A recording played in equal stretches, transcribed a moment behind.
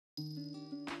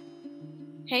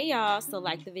Hey y'all, so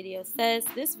like the video says,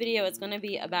 this video is going to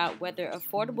be about whether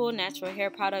affordable natural hair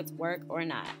products work or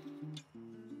not.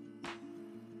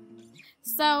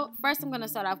 So first I'm going to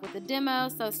start off with the demo,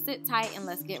 so sit tight and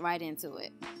let's get right into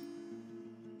it.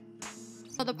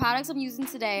 So the products I'm using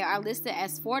today are listed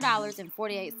as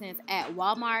 $4.48 at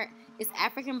Walmart. It's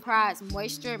African Pride's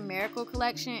Moisture Miracle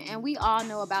Collection, and we all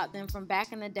know about them from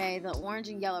back in the day, the orange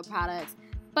and yellow products.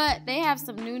 But they have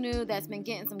some new that's been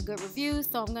getting some good reviews,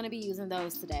 so I'm going to be using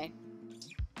those today.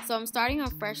 So I'm starting on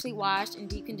freshly washed and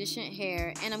deep conditioned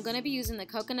hair, and I'm going to be using the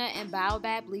coconut and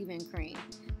Baobab leave-in cream.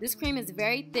 This cream is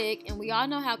very thick, and we all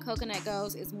know how coconut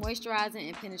goes. It's moisturizing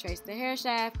and penetrates the hair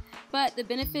shaft, but the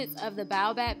benefits of the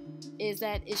Baobab is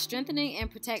that it's strengthening and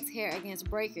protects hair against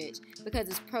breakage because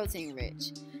it's protein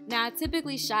rich. Now, I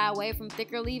typically shy away from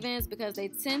thicker leave-ins because they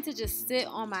tend to just sit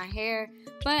on my hair,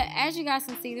 but as you guys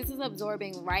can see, this is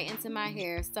absorbing right into my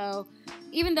hair, so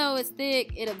even though it's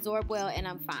thick, it absorbs well and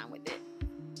I'm fine with it.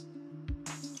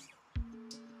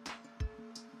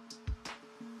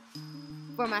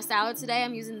 For my style today,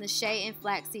 I'm using the Shea and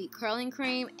Flaxseed curling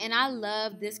cream, and I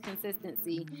love this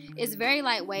consistency. It's very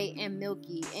lightweight and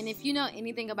milky, and if you know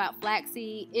anything about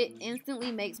flaxseed, it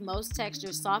instantly makes most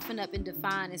textures soften up and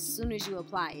define as soon as you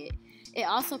apply it. It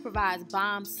also provides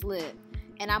bomb slip,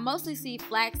 and I mostly see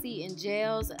flaxseed in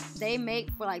gels. They make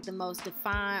for like the most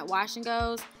defined wash and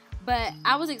goes, but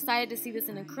I was excited to see this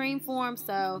in a cream form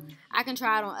so I can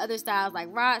try it on other styles like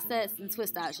rod sets and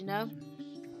twist outs, you know?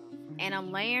 And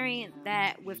I'm layering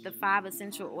that with the 5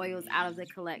 essential oils out of the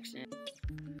collection.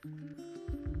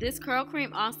 This curl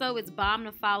cream also is bomb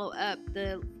to follow up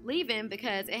the leave-in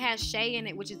because it has Shea in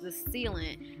it, which is a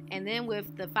sealant, and then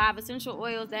with the 5 essential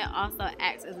oils, that also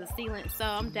acts as a sealant. So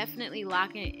I'm definitely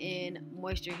locking in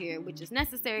moisture here, which is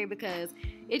necessary because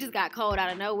it just got cold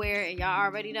out of nowhere, and y'all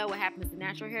already know what happens to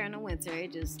natural hair in the winter.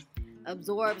 It just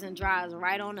absorbs and dries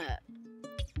right on up.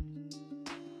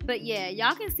 But yeah,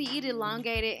 y'all can see it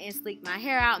elongated and sleeked my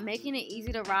hair out, making it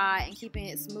easy to ride and keeping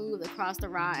it smooth across the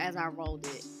rod as I rolled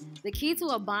it. The key to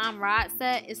a bomb rod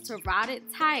set is to rod it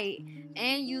tight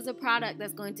and use a product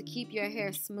that's going to keep your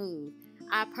hair smooth.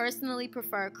 I personally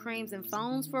prefer creams and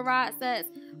foams for rod sets,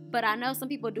 but I know some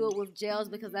people do it with gels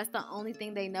because that's the only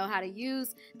thing they know how to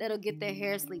use that'll get their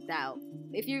hair sleeked out.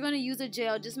 If you're going to use a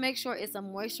gel, just make sure it's a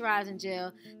moisturizing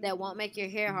gel that won't make your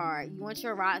hair hard. You want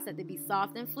your rod set to be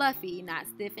soft and fluffy, not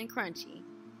stiff and crunchy.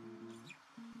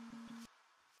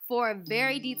 For a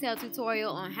very detailed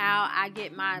tutorial on how I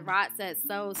get my rod set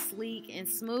so sleek and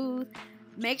smooth,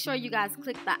 make sure you guys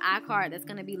click the iCard that's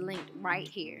going to be linked right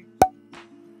here.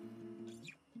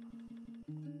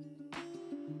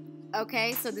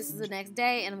 Okay, so this is the next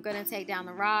day and I'm going to take down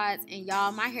the rods, and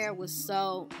y'all, my hair was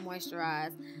so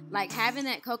moisturized. Like having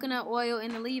that coconut oil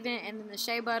in the leave-in and then the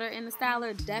shea butter in the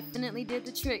styler definitely did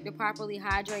the trick to properly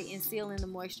hydrate and seal in the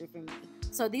moisture for me.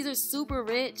 So these are super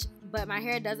rich, but my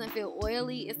hair doesn't feel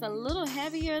oily. It's a little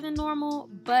heavier than normal,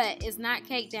 but it's not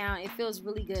caked down. It feels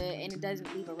really good and it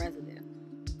doesn't leave a residue.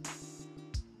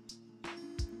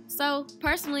 So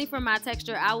personally, for my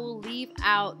texture, I will leave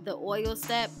out the oil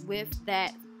step with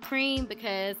that cream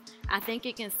because I think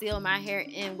it can seal my hair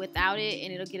in without it,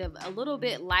 and it'll get a little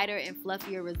bit lighter and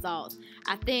fluffier results.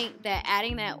 I think that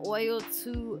adding that oil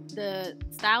to the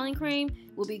styling cream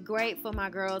will be great for my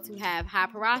girls who have high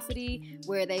porosity,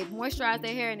 where they moisturize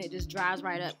their hair and it just dries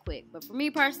right up quick. But for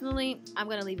me personally, I'm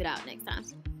going to leave it out next time.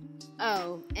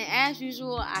 Oh, and as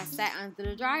usual, I sat under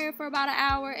the dryer for about an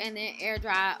hour and then air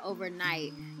dry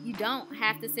overnight. You don't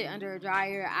have to sit under a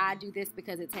dryer. I do this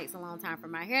because it takes a long time for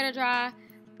my hair to dry.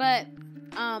 But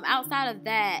outside of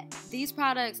that, these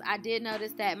products, I did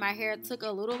notice that my hair took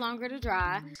a little longer to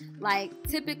dry. Like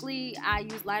typically I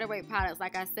use lighter weight products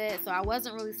like I said, so I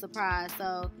wasn't really surprised.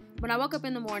 So when I woke up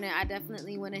in the morning, I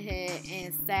definitely went ahead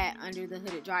and sat under the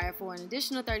hooded dryer for an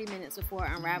additional 30 minutes before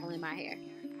unraveling my hair.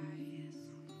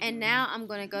 And now I'm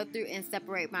going to go through and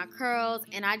separate my curls,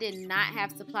 and I did not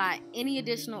have to apply any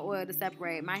additional oil to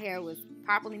separate. My hair was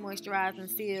properly moisturized and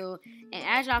sealed, and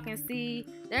as y'all can see,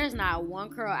 there's not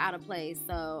one curl out of place,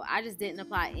 so I just didn't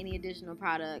apply any additional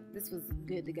product. This was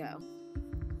good to go.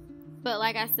 But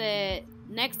like I said,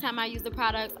 next time I use the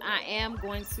products, I am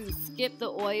going to skip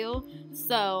the oil,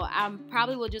 so I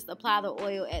probably will just apply the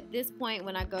oil at this point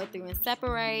when I go through and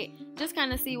separate, just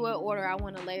kind of see what order I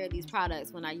want to layer these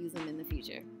products when I use them in the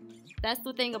future. That's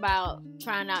the thing about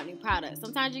trying out new products.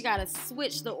 Sometimes you gotta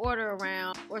switch the order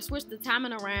around or switch the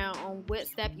timing around on what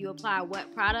step you apply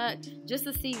what product, just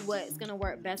to see what's gonna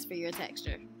work best for your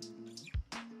texture.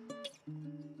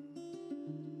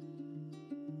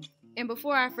 And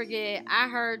before I forget, I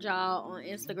heard y'all on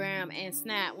Instagram and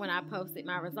Snap when I posted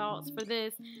my results for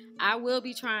this. I will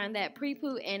be trying that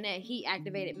pre-poo and that heat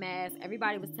activated mask.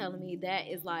 Everybody was telling me that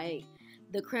is like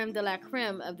the creme de la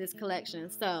creme of this collection.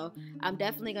 So I'm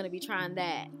definitely going to be trying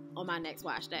that on my next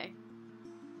wash day.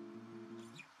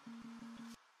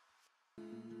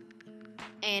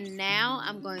 And now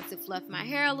I'm going to fluff my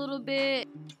hair a little bit.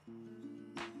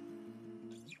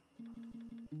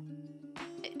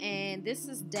 And this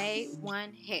is day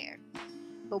 1 hair.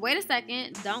 But wait a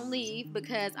second, don't leave,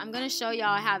 because I'm going to show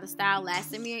y'all how the style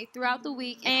lasted me throughout the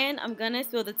week. And I'm going to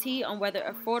spill the tea on whether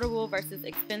affordable versus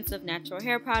expensive natural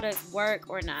hair products work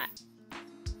or not.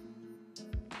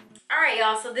 Alright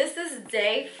y'all, so this is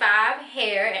day 5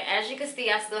 hair, and as you can see,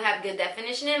 I still have good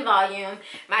definition and volume.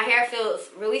 My hair feels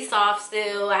really soft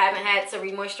still. I haven't had to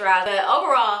re-moisturize, but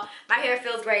overall, my hair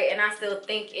feels great and I still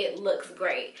think it looks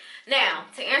great. Now,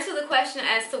 to answer the question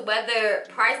as to whether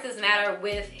prices matter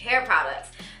with hair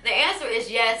products, the answer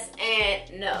is yes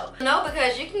and no. No,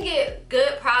 because you can get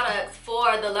good products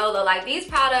for the low. Like these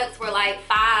products were like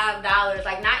 $5,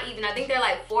 like not even, I think they're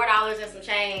like $4 and some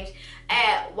change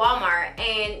at Walmart,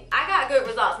 and I got good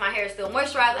results. My hair is still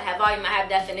moisturized, I have volume, I have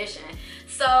definition.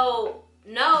 So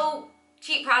no,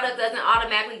 cheap product doesn't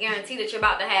automatically guarantee that you're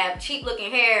about to have cheap looking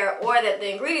hair or that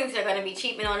the ingredients are going to be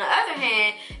cheap. And on the other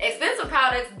hand, expensive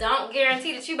products don't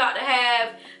guarantee that you're about to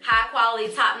have high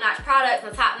quality, top-notch products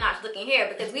and top-notch looking hair,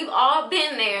 because we've all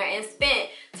been there and spent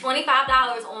 $25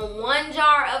 on one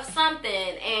jar of something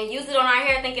and used it on our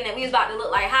hair thinking that we was about to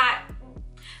look like hot.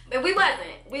 But we wasn't.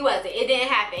 It didn't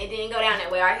happen. It didn't go down that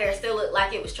way. Our hair still looked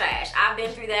like it was trash. I've been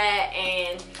through that,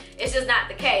 and it's just not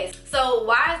the case. So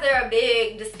why is there a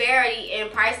big disparity in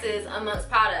prices amongst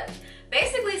products?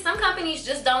 Basically, some companies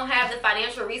just don't have the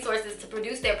financial resources to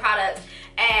produce their products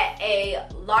at a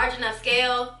large enough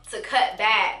scale to cut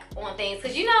back on things.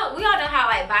 Because you know, we all know how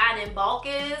like buying in bulk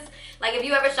is. Like if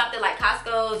you ever shopped at like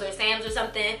Costco's or Sam's or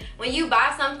something, when you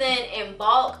buy something in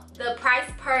bulk, the price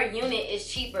per unit is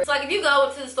cheaper. So like if you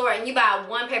go to the store and you buy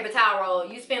 1 paper towel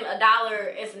roll, you spend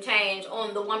 $1 and some change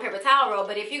on the 1 paper towel roll.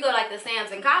 But if you go like the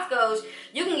Sam's and Costco's,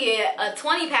 you can get a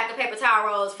 20 pack of paper towel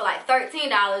rolls for like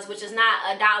 $13, which is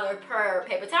not $1 per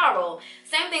paper towel roll.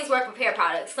 Same things work with hair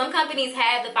products. Some companies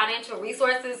have the financial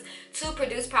resources to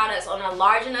produce products on a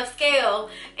large enough scale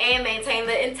and maintain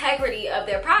the integrity of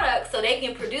their products, so they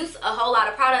can produce a whole lot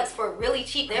of products for really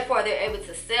cheap. Therefore, they're able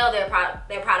to sell their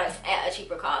products at a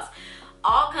cheaper cost.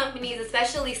 All companies,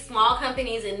 especially small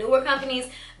companies and newer companies,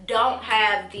 don't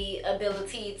have the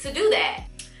ability to do that.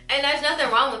 And there's nothing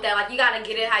wrong with that. Like, you gotta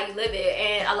get it how you live it.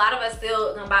 And a lot of us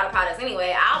still don't buy the products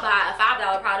anyway. I'll buy a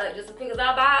 $5 product just as quick as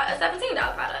I'll buy a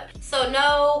 $17 product. So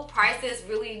no, prices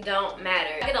really don't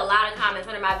matter. I get a lot of comments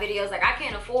under my videos like, I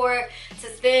can't afford to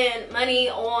spend money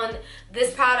on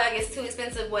this product, it's too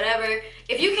expensive, whatever.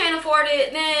 If you can't afford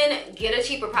it, then get a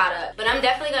cheaper product. But I'm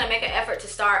definitely gonna make an effort to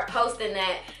start posting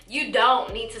that you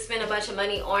don't need to spend a bunch of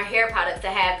money on hair products to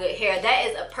have good hair. That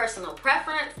is a personal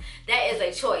preference. That is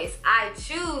a choice. I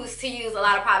choose to use a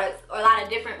lot of products or a lot of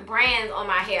different brands on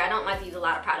my hair. I don't like to use a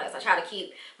lot of products. I try to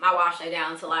keep my wash day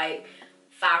down to like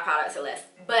 5 products or less.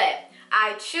 But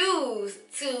I choose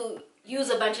to use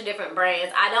a bunch of different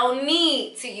brands. I don't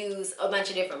need to use a bunch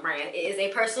of different brands. It is a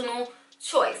personal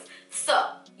choice. So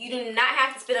you do not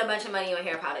have to spend a bunch of money on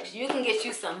hair products. You can get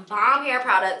you some bomb hair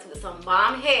products with some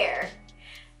bomb hair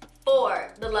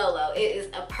for the low. It is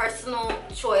a personal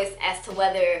choice as to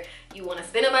whether you want to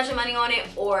spend a bunch of money on it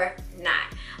or not.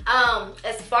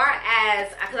 As far as,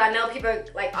 because I know people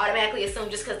like automatically assume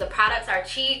just because the products are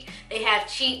cheap, they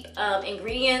have cheap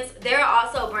ingredients. There are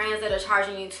also brands that are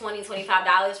charging you $20,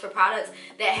 $25 for products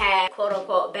that have quote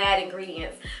unquote bad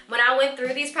ingredients. When I went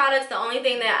through these products, the only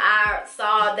thing that I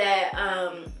saw that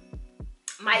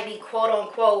might be quote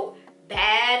unquote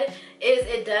bad is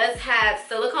it does have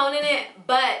silicone in it,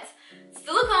 but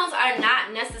silicones are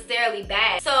not necessarily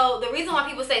bad. So the reason why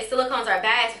people say silicones are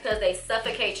bad is because they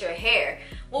suffocate your hair.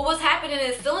 Well, what's happening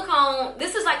is silicone,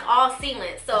 this is like all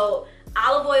sealant. So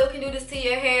olive oil can do this to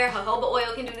your hair, jojoba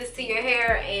oil can do this to your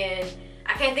hair, and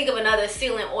I can't think of another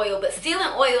sealant oil, but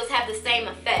sealant oils have the same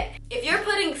effect. If you're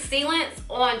putting sealants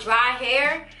on dry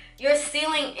hair, you're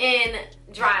sealing in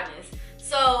dryness.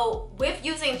 So with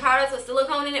using products with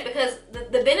silicone in it, because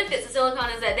the benefits of silicone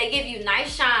is that they give you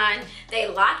nice shine, they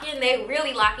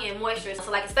really lock in moisture.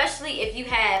 So like especially if you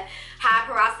have high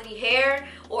porosity hair,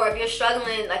 or if you're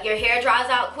struggling, like your hair dries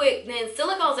out quick, then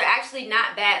silicones are actually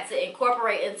not bad to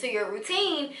incorporate into your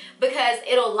routine because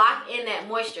it'll lock in that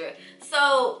moisture.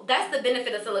 So that's the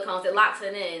benefit of silicones, it locks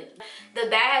it in. The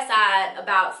bad side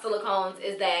about silicones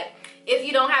is that if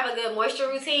you don't have a good moisture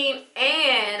routine,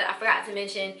 and I forgot to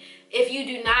mention, if you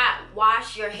do not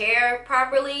wash your hair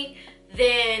properly,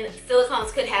 then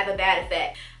silicones could have a bad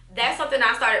effect. That's something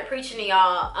I started preaching to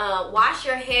y'all. Wash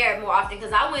your hair more often,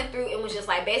 because I went through and was just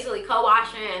like basically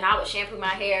co-washing, and I would shampoo my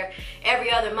hair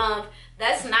every other month.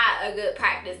 That's not a good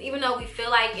practice, even though we feel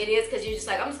like it is, because you're just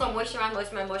like, I'm just gonna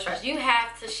moisturize. You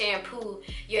have to shampoo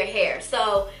your hair.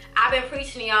 So I've been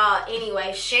preaching to y'all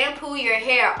anyway, shampoo your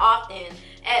hair often,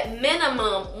 at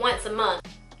minimum once a month.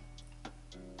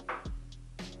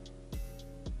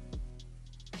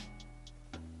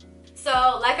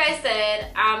 So like I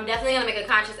said, I'm definitely gonna make a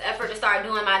conscious effort to start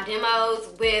doing my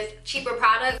demos with cheaper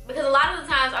products, because a lot of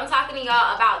the times I'm talking to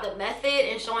y'all about the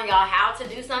method and showing y'all how to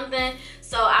do something.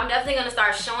 So I'm definitely gonna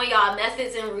start showing y'all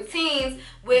methods and routines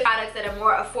with products that are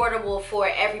more affordable for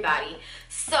everybody.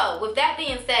 So with that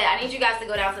being said, I need you guys to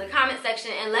go down to the comment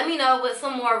section and let me know what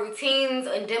some more routines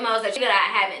and demos that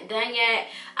I haven't done yet.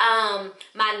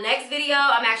 My next video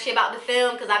I'm actually about to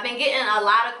film, because I've been getting a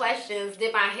lot of questions,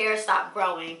 did my hair stop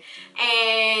growing?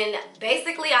 And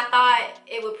basically I thought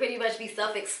it would pretty much be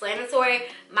self-explanatory.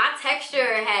 My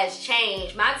texture has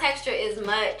changed. My texture is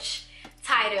much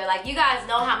tighter. Like, you guys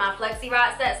know how my Flexi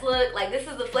Rod sets look. Like, this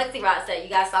is the Flexi Rod set you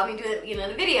guys saw me do, you know,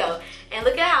 in the video. And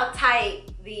look at how tight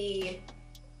the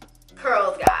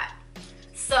curls got.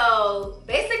 So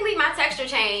basically my texture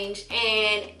changed,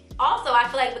 and also I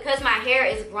feel like because my hair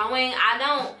is growing, I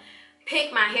don't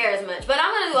pick my hair as much. But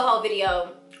I'm gonna do a whole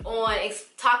video on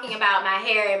talking about my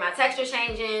hair and my texture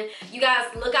changing. You guys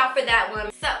look out for that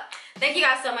one. So thank you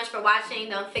guys so much for watching.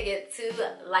 Don't forget to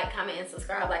like, comment, and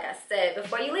subscribe like I said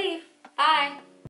before you leave. Bye.